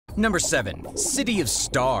Number 7. City of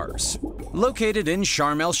Stars. Located in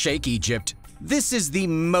Sharm el Sheikh, Egypt, this is the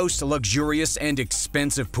most luxurious and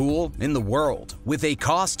expensive pool in the world, with a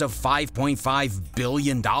cost of $5.5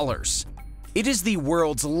 billion. It is the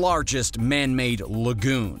world's largest man-made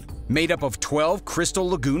lagoon, made up of 12 crystal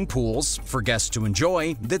lagoon pools for guests to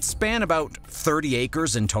enjoy that span about 30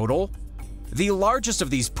 acres in total. The largest of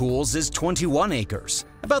these pools is 21 acres,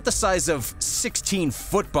 about the size of 16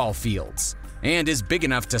 football fields, and is big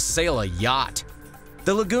enough to sail a yacht.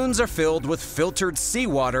 The lagoons are filled with filtered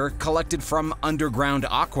seawater collected from underground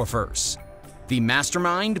aquifers. The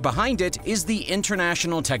mastermind behind it is the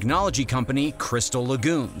international technology company Crystal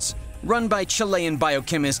Lagoons, run by Chilean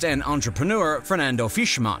biochemist and entrepreneur Fernando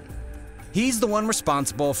Fishman. He's the one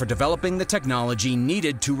responsible for developing the technology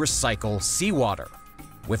needed to recycle seawater.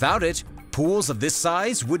 Without it, pools of this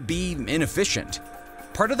size would be inefficient.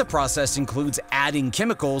 Part of the process includes adding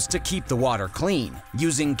chemicals to keep the water clean,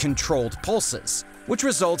 using controlled pulses, which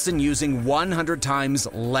results in using 100 times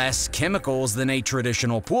less chemicals than a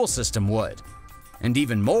traditional pool system would. And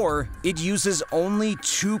even more, it uses only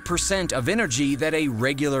 2% of energy that a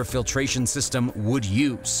regular filtration system would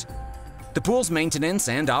use. The pool's maintenance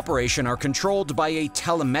and operation are controlled by a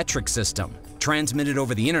telemetric system transmitted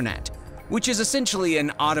over the internet, which is essentially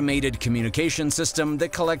an automated communication system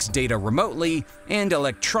that collects data remotely and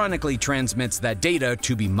electronically transmits that data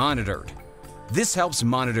to be monitored. This helps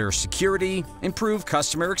monitor security, improve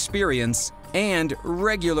customer experience, and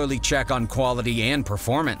regularly check on quality and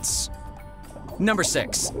performance. Number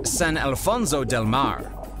 6. San Alfonso del Mar.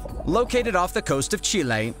 Located off the coast of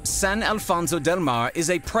Chile, San Alfonso del Mar is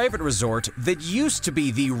a private resort that used to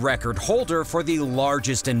be the record holder for the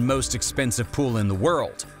largest and most expensive pool in the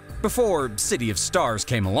world, before City of Stars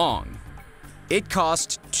came along. It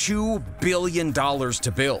cost $2 billion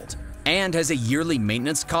to build, and has a yearly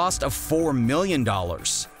maintenance cost of $4 million.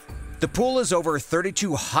 The pool is over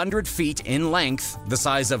 3,200 feet in length, the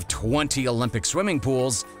size of 20 Olympic swimming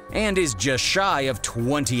pools, and is just shy of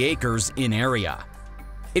 20 acres in area.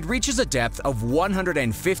 It reaches a depth of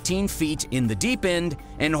 115 feet in the deep end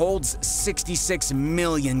and holds 66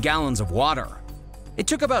 million gallons of water. It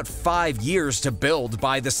took about 5 years to build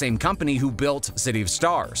by the same company who built City of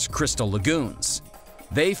Stars, Crystal Lagoons.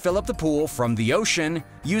 They fill up the pool from the ocean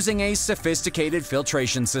using a sophisticated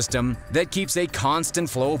filtration system that keeps a constant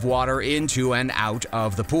flow of water into and out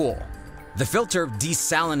of the pool. The filter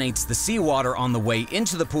desalinates the seawater on the way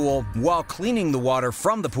into the pool while cleaning the water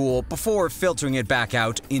from the pool before filtering it back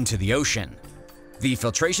out into the ocean. The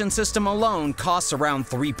filtration system alone costs around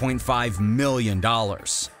 $3.5 million.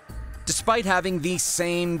 Despite having the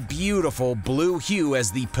same beautiful blue hue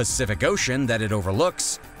as the Pacific Ocean that it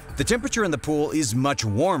overlooks, the temperature in the pool is much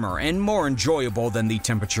warmer and more enjoyable than the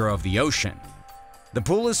temperature of the ocean. The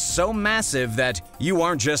pool is so massive that you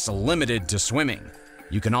aren't just limited to swimming.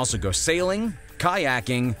 You can also go sailing,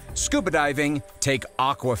 kayaking, scuba diving, take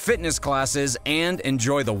aqua fitness classes, and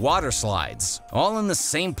enjoy the water slides, all in the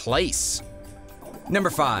same place. Number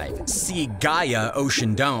 5. Sea Gaia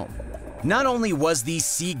Ocean Dome. Not only was the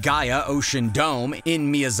Sea Gaia Ocean Dome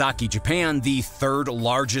in Miyazaki, Japan, the third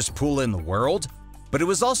largest pool in the world, but it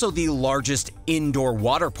was also the largest indoor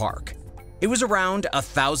water park. It was around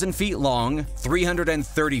 1,000 feet long,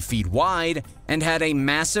 330 feet wide, and had a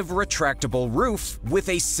massive retractable roof with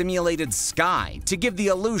a simulated sky to give the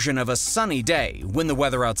illusion of a sunny day when the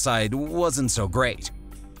weather outside wasn't so great.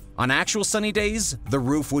 On actual sunny days, the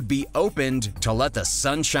roof would be opened to let the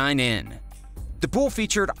sunshine in. The pool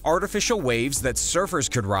featured artificial waves that surfers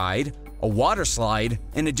could ride, a water slide,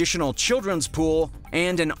 an additional children's pool,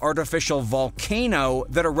 and an artificial volcano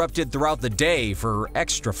that erupted throughout the day for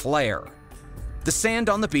extra flair. The sand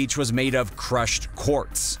on the beach was made of crushed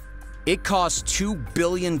quartz. It cost $2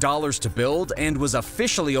 billion to build and was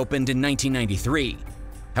officially opened in 1993.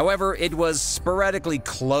 However, it was sporadically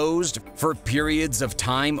closed for periods of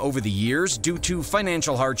time over the years due to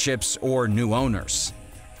financial hardships or new owners.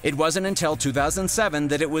 It wasn't until 2007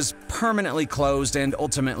 that it was permanently closed and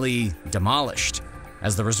ultimately demolished,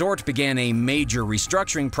 as the resort began a major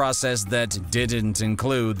restructuring process that didn't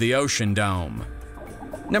include the Ocean Dome.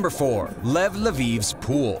 Number 4. Lev Leviev's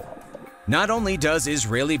Pool. Not only does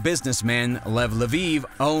Israeli businessman Lev Leviev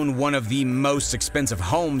own one of the most expensive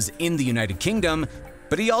homes in the United Kingdom,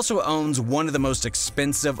 but he also owns one of the most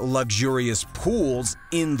expensive, luxurious pools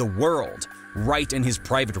in the world, right in his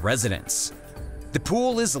private residence. The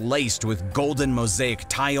pool is laced with golden mosaic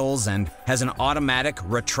tiles and has an automatic,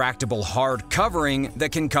 retractable hard covering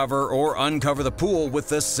that can cover or uncover the pool with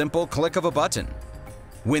the simple click of a button.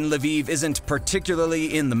 When Leviev isn't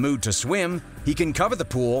particularly in the mood to swim, he can cover the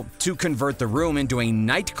pool to convert the room into a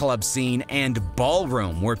nightclub scene and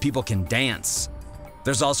ballroom where people can dance.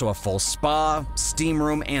 There's also a full spa, steam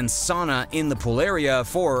room, and sauna in the pool area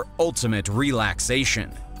for ultimate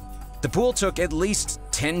relaxation. The pool took at least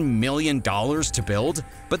 $10 million to build,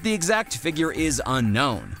 but the exact figure is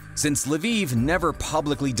unknown, since Leviev never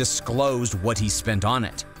publicly disclosed what he spent on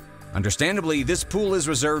it. Understandably, this pool is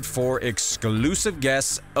reserved for exclusive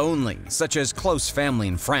guests only, such as close family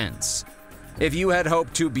and friends. If you had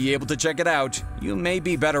hoped to be able to check it out, you may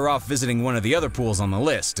be better off visiting one of the other pools on the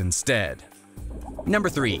list instead. Number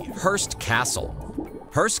 3. Hearst Castle.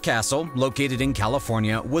 Hearst Castle, located in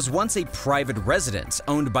California, was once a private residence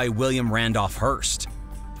owned by William Randolph Hearst.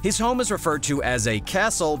 His home is referred to as a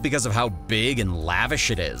castle because of how big and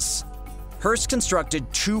lavish it is. Hearst constructed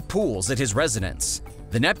 2 pools at his residence.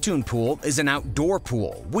 The Neptune Pool is an outdoor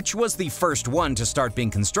pool, which was the first one to start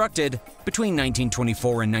being constructed between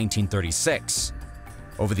 1924 and 1936.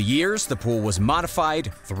 Over the years, the pool was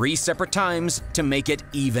modified 3 separate times to make it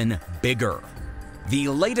even bigger. The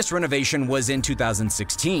latest renovation was in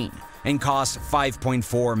 2016 and cost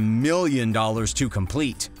 $5.4 million to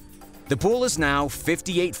complete. The pool is now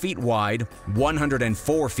 58 feet wide,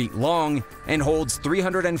 104 feet long, and holds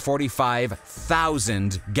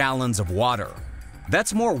 345,000 gallons of water.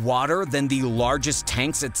 That's more water than the largest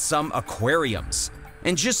tanks at some aquariums,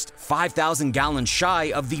 and just 5,000 gallons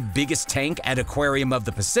shy of the biggest tank at Aquarium of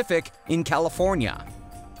the Pacific in California.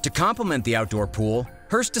 To complement the outdoor pool,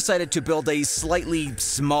 Hearst decided to build a slightly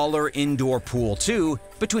smaller indoor pool too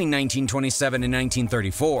between 1927 and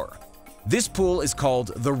 1934. This pool is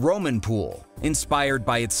called the Roman Pool, inspired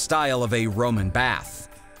by its style of a Roman bath.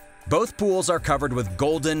 Both pools are covered with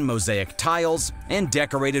golden mosaic tiles and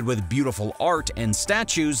decorated with beautiful art and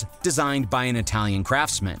statues designed by an Italian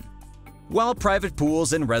craftsman. While private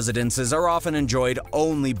pools and residences are often enjoyed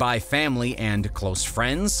only by family and close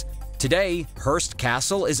friends, today Hearst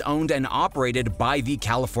Castle is owned and operated by the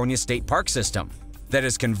California State Park System that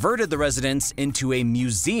has converted the residence into a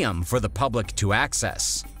museum for the public to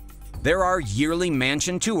access. There are yearly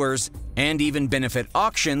mansion tours and even benefit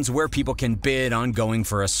auctions where people can bid on going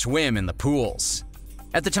for a swim in the pools.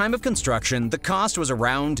 At the time of construction, the cost was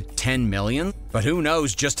around $10 million, but who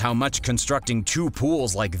knows just how much constructing 2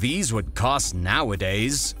 pools like these would cost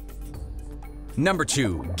nowadays. Number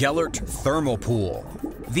 2. Gellert Thermal Pool.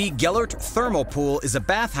 The Gellert Thermal Pool is a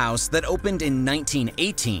bathhouse that opened in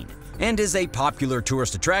 1918 and is a popular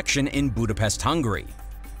tourist attraction in Budapest, Hungary.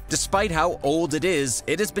 Despite how old it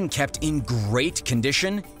has been kept in great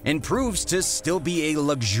condition and proves to still be a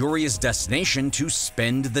luxurious destination to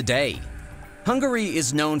spend the day. Hungary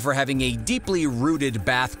is known for having a deeply rooted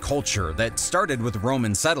bath culture that started with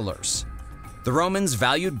Roman settlers. The Romans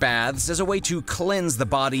valued baths as a way to cleanse the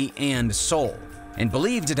body and soul, and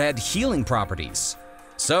believed it had healing properties.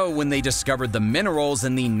 So when they discovered the minerals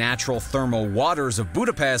in the natural thermal waters of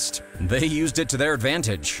Budapest, they used it to their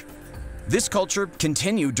advantage. This culture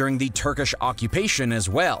continued during the Turkish occupation as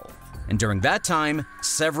well, and during that time,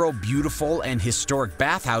 several beautiful and historic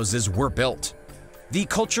bathhouses were built. The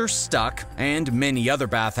culture stuck, and many other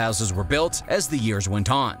bathhouses were built as the years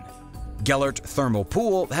went on. Gellert Thermal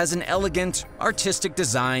Pool has an elegant, artistic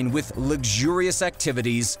design with luxurious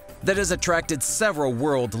activities that has attracted several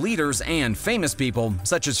world leaders and famous people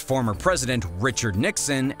such as former President Richard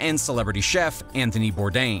Nixon and celebrity chef Anthony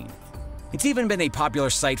Bourdain. It's even been a popular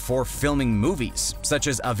site for filming movies, such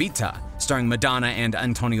as Evita, starring Madonna and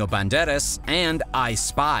Antonio Banderas, and I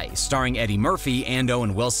Spy, starring Eddie Murphy and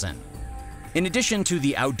Owen Wilson. In addition to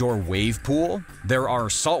the outdoor wave pool, there are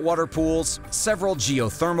saltwater pools, several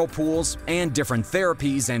geothermal pools, and different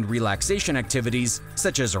therapies and relaxation activities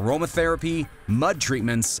such as aromatherapy, mud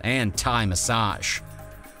treatments, and Thai massage.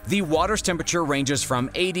 The water's temperature ranges from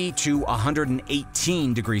 80 to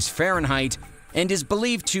 118 degrees Fahrenheit, and is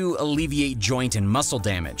believed to alleviate joint and muscle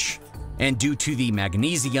damage. And due to the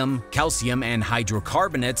magnesium, calcium, and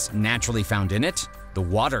hydrocarbonates naturally found in it, the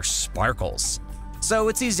water sparkles. So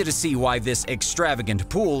it's easy to see why this extravagant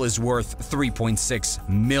pool is worth $3.6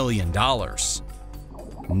 million.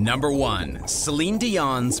 Number 1. Celine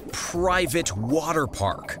Dion's private water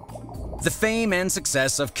park. The fame and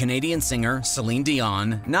success of Canadian singer Celine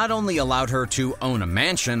Dion not only allowed her to own a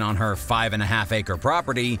mansion on her 5.5-acre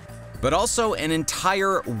property, but also an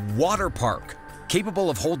entire water park capable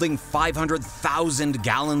of holding 500,000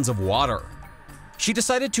 gallons of water. She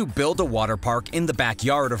decided to build a water park in the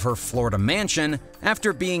backyard of her Florida mansion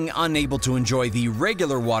after being unable to enjoy the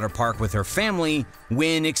regular water park with her family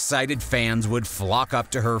when excited fans would flock up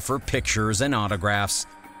to her for pictures and autographs,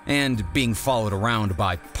 and being followed around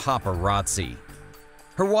by paparazzi.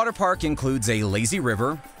 Her water park includes a lazy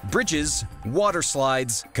river, bridges, water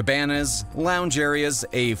slides, cabanas, lounge areas,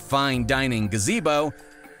 a fine dining gazebo,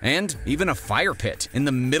 and even a fire pit in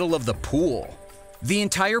the middle of the pool. The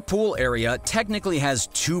entire pool area technically has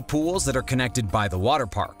 2 pools that are connected by the water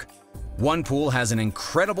park. One pool has an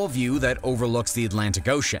incredible view that overlooks the Atlantic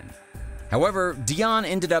Ocean. However, Dion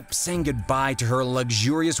ended up saying goodbye to her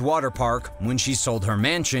luxurious water park when she sold her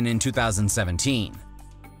mansion in 2017.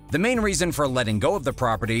 The main reason for letting go of the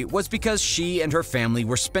property was because she and her family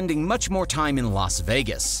were spending much more time in Las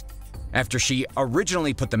Vegas. After she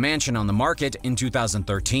originally put the mansion on the market in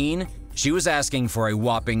 2013, she was asking for a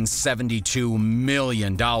whopping $72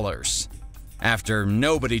 million. After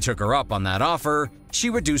nobody took her up on that offer, she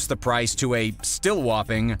reduced the price to a still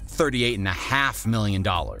whopping $38.5 million.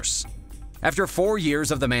 After 4 years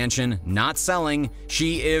of the mansion not selling,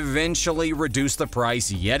 she eventually reduced the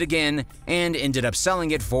price yet again and ended up selling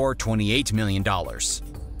it for $28 million.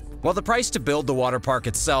 While the price to build the water park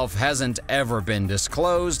itself hasn't ever been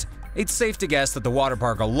disclosed, it's safe to guess that the water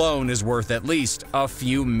park alone is worth at least a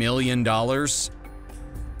few $1,000,000.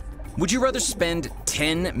 Would you rather spend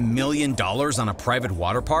 $10 million on a private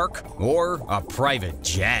water park or a private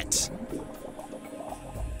jet?